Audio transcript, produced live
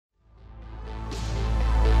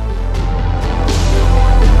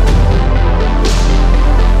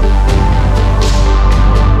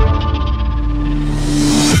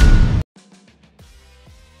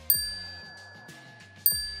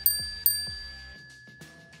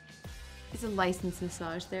He's a licensed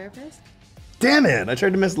massage therapist. Damn it! I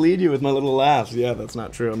tried to mislead you with my little laughs. Yeah, that's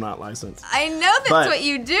not true. I'm not licensed. I know that's what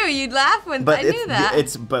you do. You'd laugh when I knew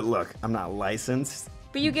that. But look, I'm not licensed.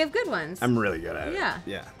 But you give good ones. I'm really good at it. Yeah.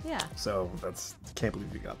 Yeah. Yeah. So can't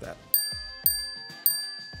believe you got that.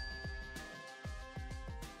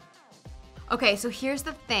 Okay, so here's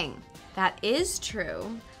the thing. That is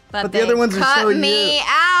true. But the other ones are so cut me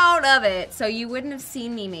out of it. So you wouldn't have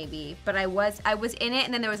seen me maybe. But I was in it,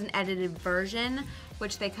 and then there was an edited version,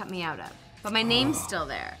 which they cut me out of. But my name's still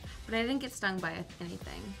there. But I didn't get stung by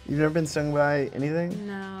anything. You've never been stung by anything?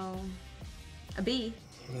 No. A bee.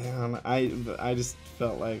 Yeah, I just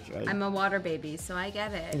felt like I'm a water baby, so I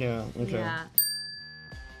get it. Yeah, okay. Yeah.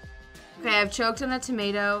 Okay, I've choked on a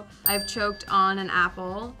tomato. I've choked on an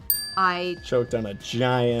apple. I choked on a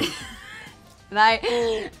giant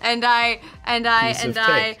I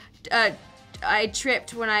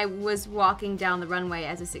tripped when I was walking down the runway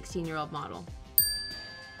as a 16-year-old model.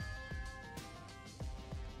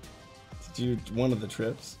 Did you one of the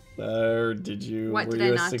trips? Or did you? What did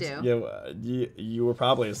I not do? Yeah, you were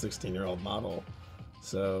probably a 16-year-old model.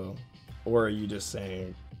 So, or are you just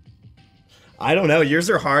saying? I don't know. Yours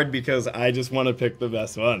are hard because I just want to pick the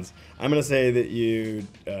best ones. I'm gonna say that you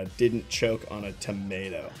didn't choke on a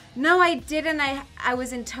tomato. No, I didn't. I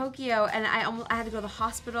was in Tokyo and I had to go to the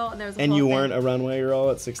hospital and there was a And you weren't a runway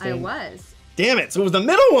girl at 16? I was. Damn it! So it was the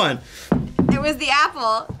middle one. It was the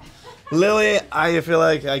apple. Lily, I feel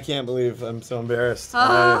like I can't believe I'm so embarrassed.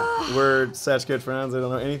 We're such good friends. I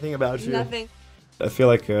don't know anything about you. Nothing. I feel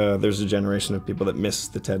like there's a generation of people that miss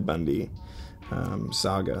the Ted Bundy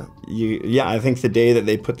saga. I think the day that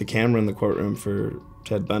they put the camera in the courtroom for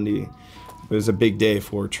Ted Bundy was a big day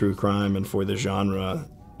for true crime and for the genre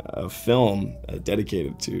of film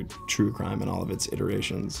dedicated to true crime and all of its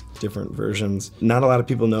iterations, different versions. Not a lot of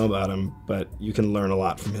people know about him, but you can learn a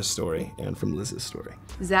lot from his story and from Liz's story.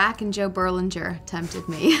 Zac and Joe Berlinger tempted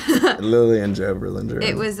me. Lily and Joe Berlinger.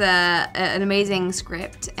 It was an amazing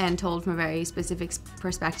script and told from a very specific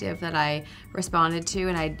perspective that I responded to,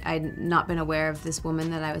 and I'd not been aware of this woman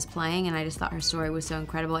that I was playing, and I just thought her story was so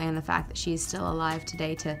incredible, and the fact that she's still alive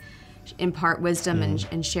today to impart wisdom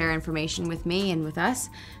and share information with me and with us.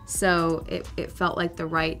 So it felt like the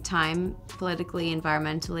right time, politically,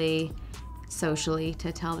 environmentally, socially,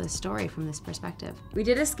 to tell this story from this perspective. We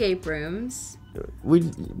did escape rooms. We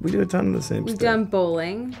do a ton of the same stuff. We've done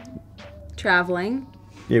bowling, traveling.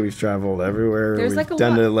 Yeah, we've traveled everywhere. There's we've like a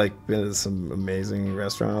been lot. to some amazing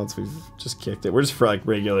restaurants. We've just kicked it. We're just for like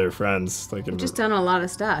regular friends. We've just done a lot of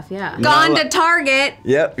stuff, yeah. Gone to Target.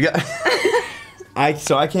 Yep. Yeah.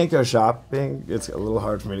 So I can't go shopping. It's a little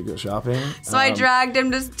hard for me to go shopping. So I dragged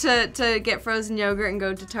him to get frozen yogurt and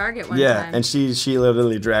go to Target one time. Yeah, and she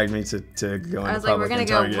literally dragged me to go I in was the like,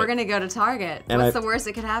 Target. we're gonna go to Target. And What's the worst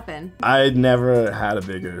that could happen? I never had a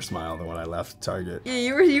bigger smile than when I left Target. Yeah,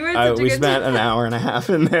 you were such a good We spent an hour and a half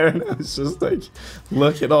in there, and I was just like,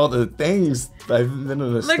 look at all the things I've been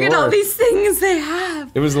in a store. Look at all these things they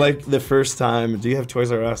have. It was like the first time. Do you have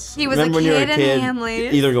Toys R Us? He was Remember a when you were kid in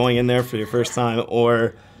Hamleys. either going in there for your first time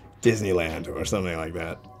or Disneyland or something like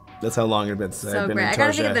that. That's how long it had been since I've been in Target. I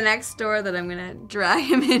gotta think of the next store that I'm gonna drag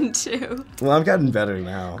him into. Well, I've gotten better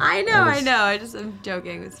now. I know. I'm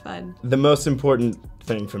joking. It's fun. The most important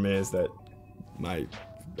thing for me is that my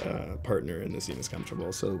partner in the scene is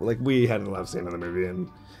comfortable. So, like, we had a love scene in the movie, and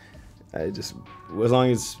I just, as long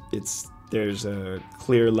as there's a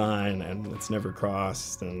clear line and it's never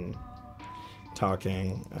crossed and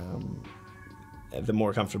talking, the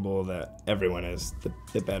more comfortable that everyone is,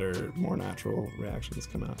 the better, more natural reactions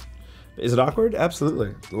come out. Is it awkward?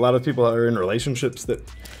 Absolutely. A lot of people are in relationships that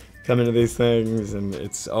come into these things, and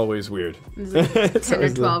it's always weird. There's like 10 or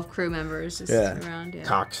 12 crew members just around. Yeah.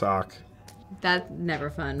 Cock sock. That's never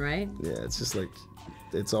fun, right? Yeah, it's just like,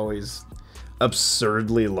 it's always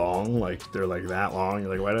absurdly long. Like, they're like that long.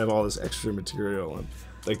 You're like, why do I have all this extra material? And,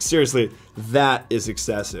 like, seriously, that is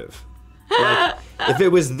excessive. Like, if it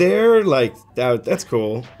was there, like, that's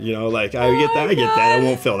cool. You know, like, I get that. I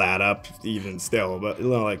won't fill that up even still. But, you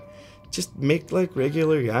know, like, just make, like,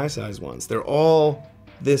 regular guy-size ones. They're all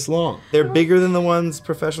this long. They're bigger than the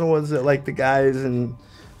professional ones that, like, the guys in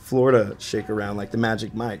Florida shake around, like the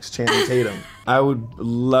Magic Mikes, Channing Tatum. I would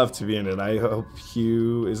love to be in it. I hope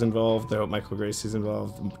Hugh is involved. I hope Michael Gracey's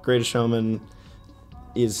involved. Greatest Showman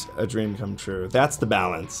is a dream come true. That's the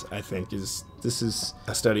balance, I think, this is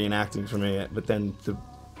a study in acting for me, but then the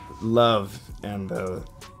love and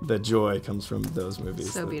the joy comes from those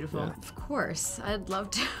movies. So beautiful. Yeah. Of course, I'd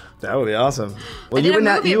love to. That would be awesome. Well, you wouldn't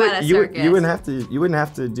have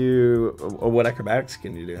to do what acrobatics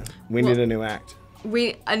can you do? We need a new act.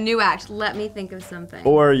 A new act. Let me think of something.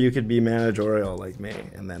 Or you could be managerial like me,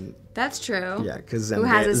 and then. That's true. Yeah, because Who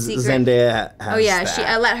has a secret? Zendaya has. Oh yeah,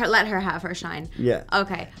 that. let her have her shine. Yeah.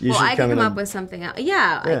 Okay. You well, should I can come up and- with something else.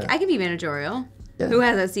 Yeah, Yeah. I can be managerial. Yeah. Who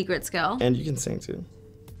has a secret skill? And you can sing too.